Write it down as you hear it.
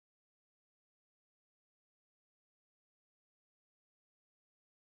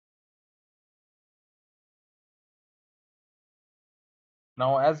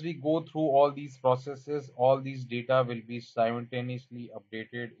Now, as we go through all these processes, all these data will be simultaneously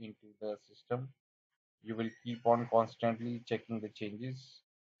updated into the system. You will keep on constantly checking the changes.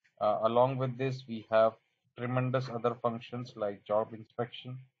 Along with this, we have tremendous other functions like job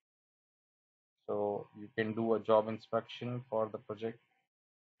inspection. So you can do a job inspection for the project.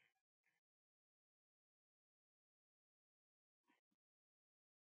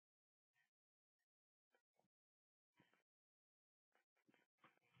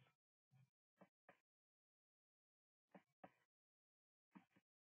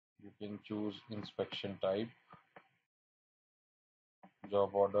 You can choose inspection type,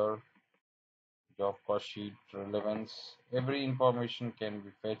 job order, job cost sheet, relevance. Every information can be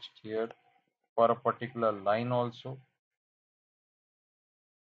fetched here for a particular line also.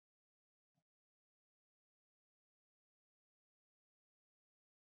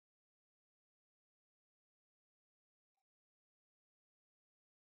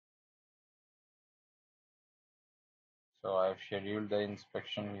 So I have scheduled the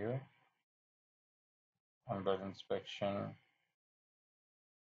inspection here. Under inspection,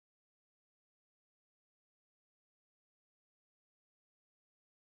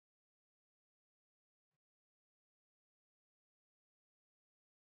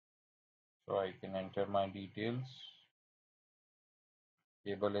 so I can enter my details.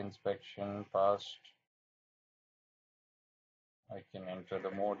 Cable inspection passed. I can enter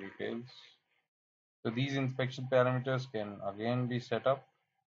the more details. So these inspection parameters can again be set up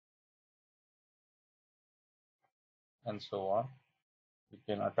and so on. You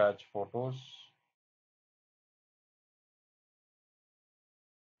can attach photos,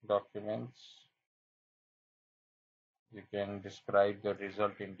 documents. You can describe the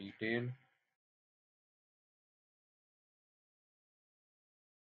result in detail.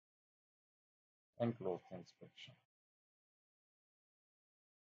 And close the inspection.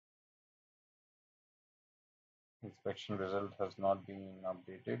 Inspection result has not been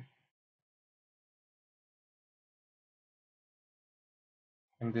updated.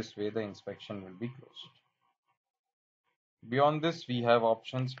 In this way, the inspection will be closed. Beyond this, we have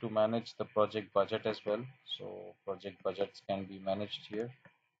options to manage the project budget as well. So project budgets can be managed here.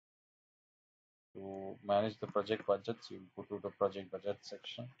 To manage the project budgets, you go to the project budget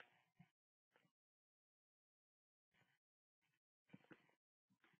section.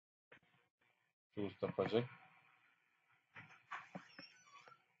 Choose the project.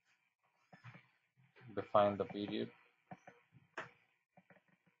 Define the period.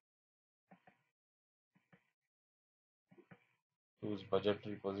 Choose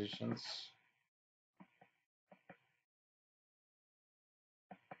budgetary positions.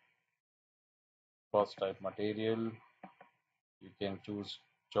 Cost type material. You can choose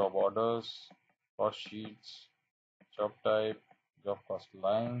job orders, cost sheets, job type, job cost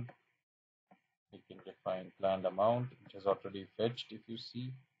line. You can define planned amount, which is already fetched if you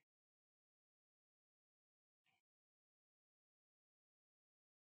see.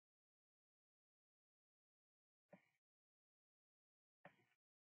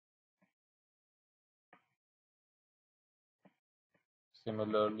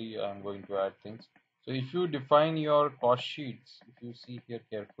 Similarly, I'm going to add things. So if you define your cost sheets, if you see here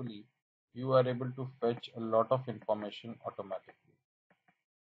carefully, you are able to fetch a lot of information automatically.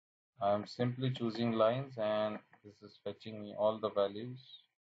 I'm simply choosing lines and this is fetching me all the values.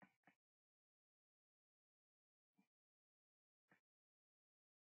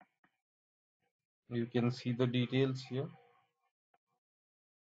 You can see the details here.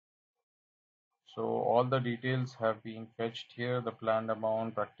 So all the details have been fetched here, the planned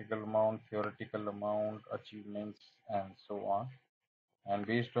amount, practical amount, theoretical amount, achievements, and so on. And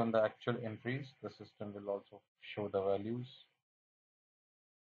based on the actual entries, the system will also show the values.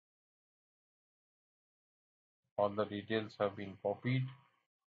 All the details have been copied.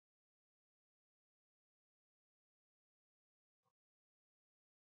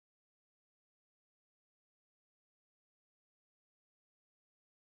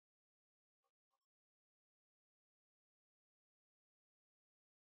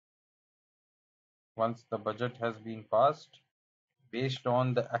 Once the budget has been passed, based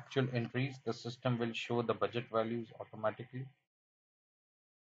on the actual entries, the system will show the budget values automatically.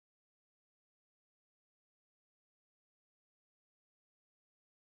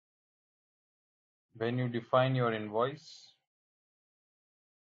 When you define your invoice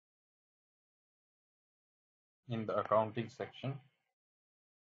in the accounting section,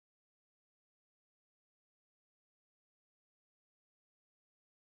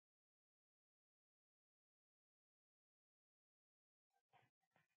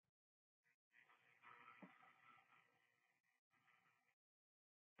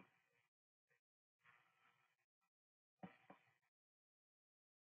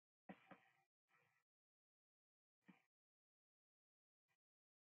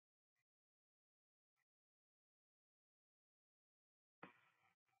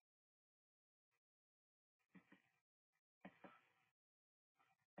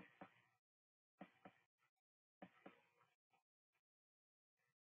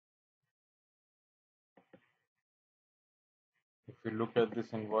 you look at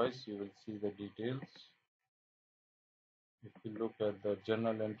this invoice, you will see the details. If you look at the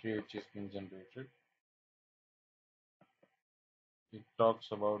journal entry which has been generated, it talks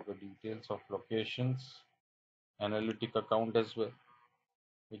about the details of locations, analytic account as well,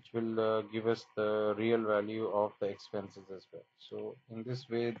 which will give us the real value of the expenses as well. So in this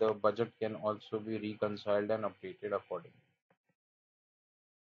way, the budget can also be reconciled and updated accordingly.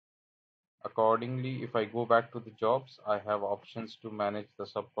 Accordingly, if I go back to the jobs, I have options to manage the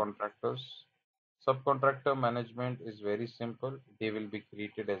subcontractors. Subcontractor management is very simple. They will be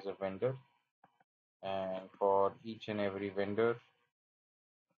created as a vendor, and for each and every vendor,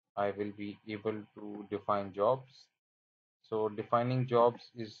 I will be able to define jobs. So defining jobs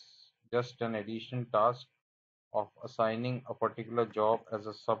is just an addition task of assigning a particular job as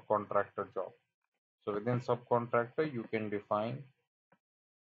a subcontractor job. So within subcontractor, you can define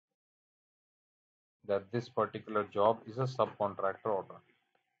that this particular job is a subcontractor order.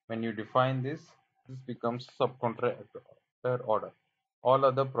 When you define this becomes subcontractor order. All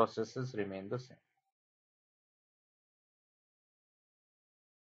other processes remain the same.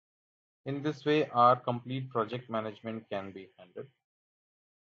 In this way, our complete project management can be handled.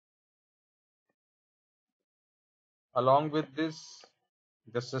 Along with this,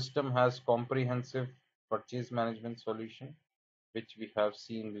 the system has comprehensive purchase management solution, which we have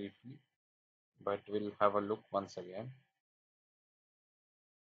seen briefly, but we'll have a look once again.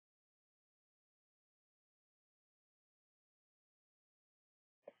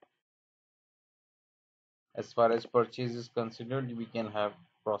 As far as purchase is considered, we can have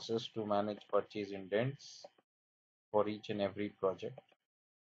process to manage purchase indents for each and every project.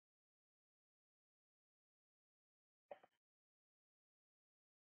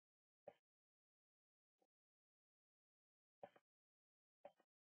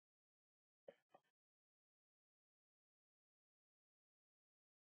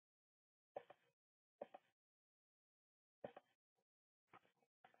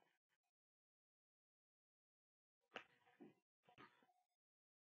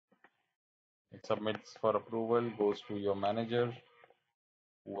 It submits for approval, goes to your manager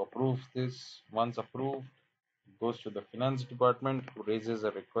who approves this. Once approved, it goes to the finance department who raises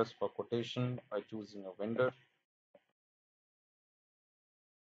a request for quotation by choosing a vendor.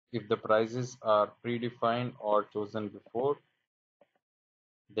 If the prices are predefined or chosen before,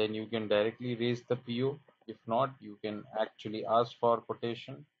 then you can directly raise the PO. If not, you can actually ask for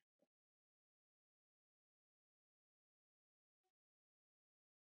quotation.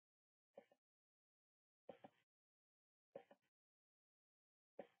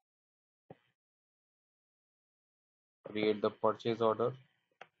 Create the purchase order,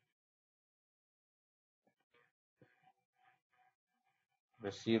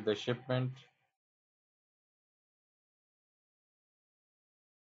 receive the shipment,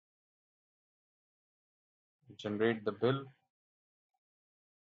 generate the bill,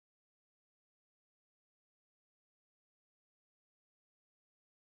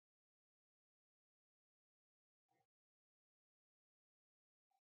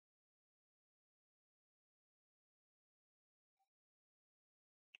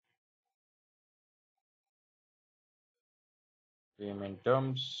 payment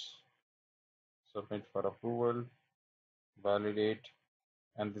terms, submit for approval, validate,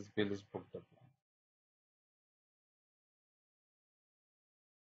 and this bill is booked up.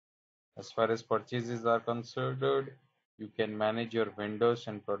 As far as purchases are considered, you can manage your vendors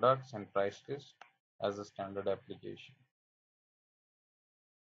and products and price list as a standard application.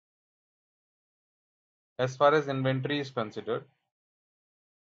 As far as inventory is considered,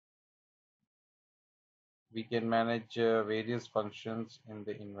 we can manage various functions in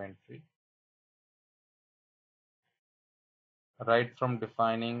the inventory, right from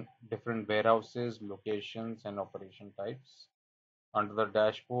defining different warehouses, locations, and operation types. Under the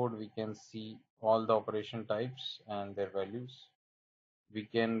dashboard, we can see all the operation types and their values. We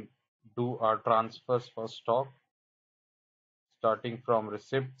can do our transfers for stock, starting from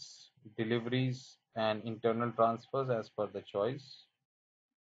receipts, deliveries, and internal transfers as per the choice.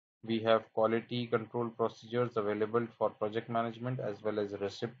 We have quality control procedures available for project management as well as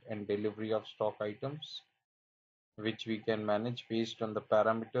receipt and delivery of stock items, which we can manage based on the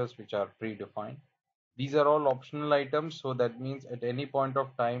parameters which are predefined. These are all optional items, so that means at any point of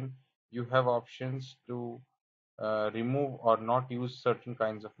time you have options to remove or not use certain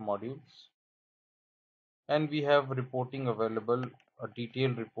kinds of modules. And we have reporting available, a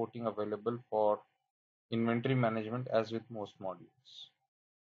detailed reporting available for inventory management as with most modules.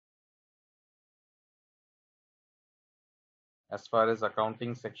 As far as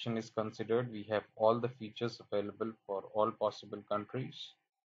accounting section is considered, we have all the features available for all possible countries.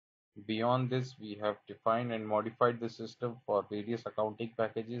 Beyond this, we have defined and modified the system for various accounting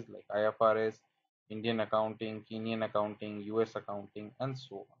packages like IFRS, Indian accounting, Kenyan accounting, US accounting, and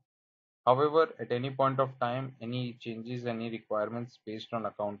so on. However, at any point of time, any changes, any requirements based on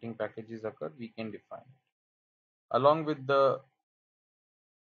accounting packages occur, we can define it. Along with the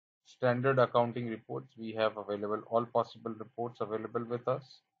standard accounting reports, we have available all possible reports available with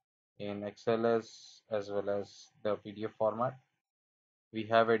us in Excel as well as the PDF format. We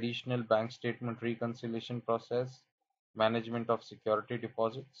have additional bank statement reconciliation process, management of security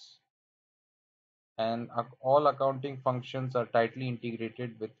deposits, and all accounting functions are tightly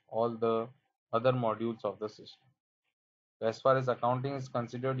integrated with all the other modules of the system. So as far as accounting is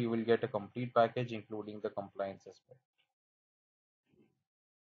considered, you will get a complete package including the compliance aspect.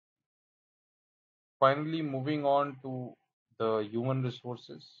 Finally, moving on to the human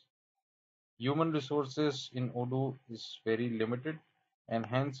resources. Human resources in Odoo is very limited, and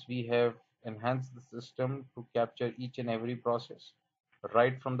hence we have enhanced the system to capture each and every process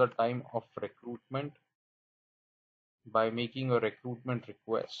right from the time of recruitment by making a recruitment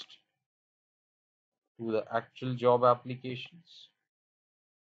request to the actual job applications.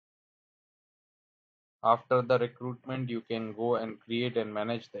 After the recruitment, you can go and create and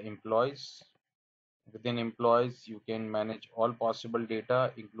manage the employees. Within employees, you can manage all possible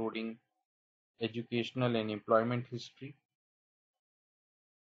data, including educational and employment history.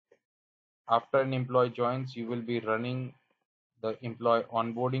 After an employee joins, you will be running the employee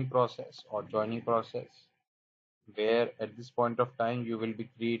onboarding process or joining process, where at this point of time you will be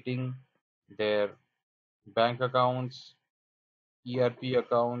creating their bank accounts, ERP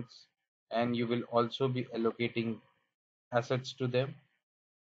accounts, and you will also be allocating assets to them.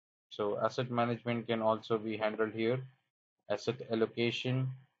 So asset management can also be handled here, asset allocation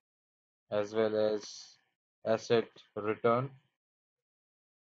as well as asset return.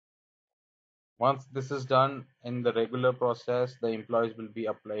 Once this is done in the regular process, the employees will be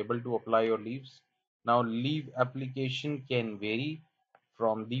able to apply your leaves. Now, leave application can vary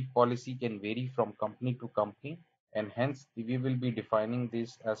from leave policy can vary from company to company, and hence we will be defining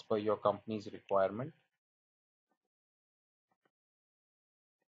this as per your company's requirement.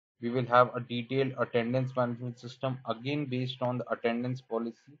 We will have a detailed attendance management system again based on the attendance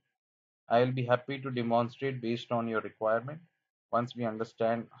policy. I will be happy to demonstrate based on your requirement. Once we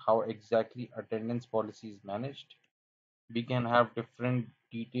understand how exactly attendance policy is managed, we can have different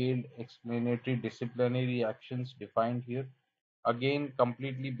detailed explanatory disciplinary actions defined here, again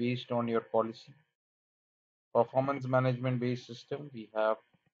completely based on your policy. Performance management based system, we have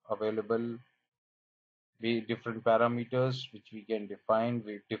available different parameters which we can define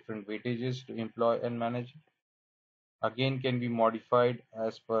with different weightages to employ and manage. Again can be modified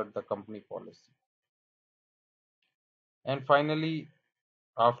as per the company policy. And finally,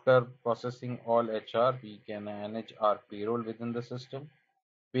 after processing all HR, we can manage our payroll within the system.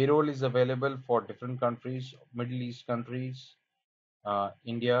 Payroll is available for different countries, Middle East countries,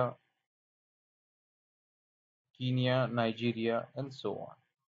 India, Kenya, Nigeria, and so on.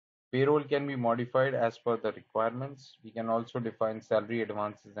 Payroll can be modified as per the requirements. We can also define salary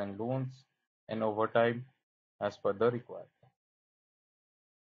advances and loans and overtime as per the requirement.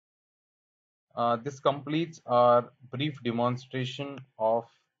 This completes our brief demonstration of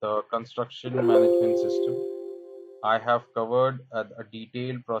the construction management system. I have covered a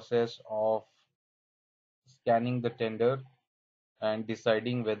detailed process of scanning the tender and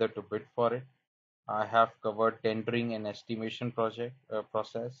deciding whether to bid for it. I have covered tendering and estimation process.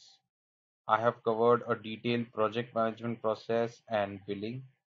 I have covered a detailed project management process and billing.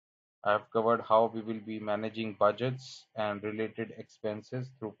 I have covered how we will be managing budgets and related expenses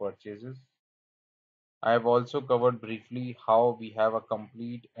through purchases. I have also covered briefly how we have a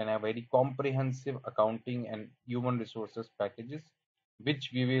complete and a very comprehensive accounting and human resources packages,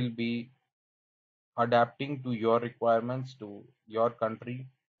 which we will be adapting to your requirements, to your country,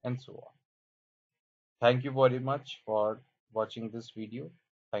 and so on. Thank you very much for watching this video.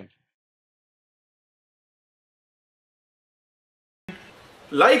 Thank you.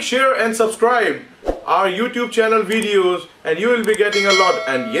 Like, share and subscribe our YouTube channel videos and you will be getting a lot.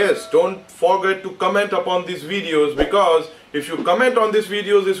 And yes, don't forget to comment upon these videos, because if you comment on these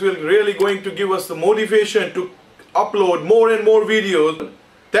videos, this will really going to give us the motivation to upload more and more videos.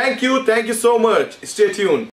 Thank you so much. Stay tuned.